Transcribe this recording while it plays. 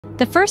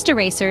The first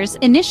erasers,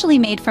 initially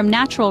made from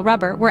natural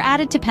rubber, were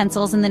added to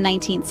pencils in the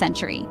 19th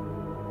century.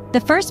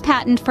 The first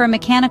patent for a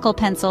mechanical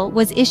pencil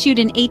was issued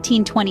in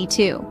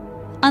 1822.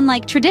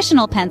 Unlike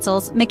traditional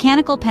pencils,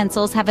 mechanical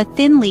pencils have a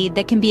thin lead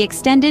that can be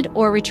extended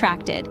or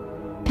retracted.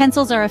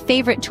 Pencils are a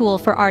favorite tool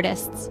for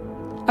artists.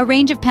 A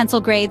range of pencil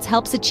grades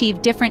helps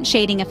achieve different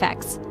shading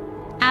effects.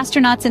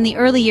 Astronauts in the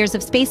early years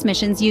of space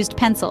missions used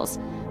pencils,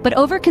 but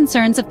over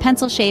concerns of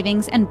pencil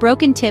shavings and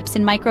broken tips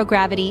in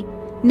microgravity,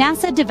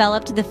 NASA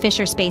developed the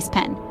Fisher Space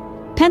Pen.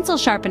 Pencil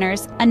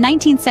sharpeners, a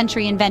 19th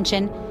century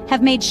invention,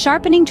 have made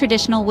sharpening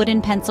traditional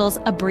wooden pencils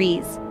a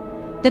breeze.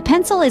 The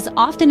pencil is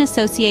often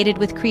associated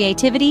with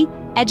creativity,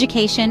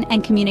 education,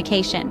 and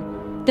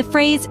communication. The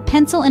phrase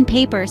pencil and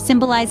paper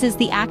symbolizes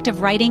the act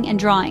of writing and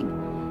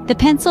drawing. The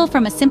pencil,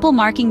 from a simple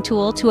marking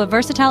tool to a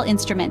versatile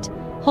instrument,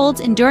 holds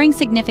enduring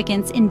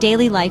significance in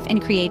daily life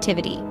and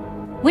creativity.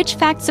 Which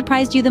fact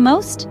surprised you the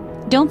most?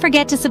 Don't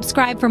forget to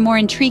subscribe for more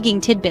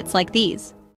intriguing tidbits like these.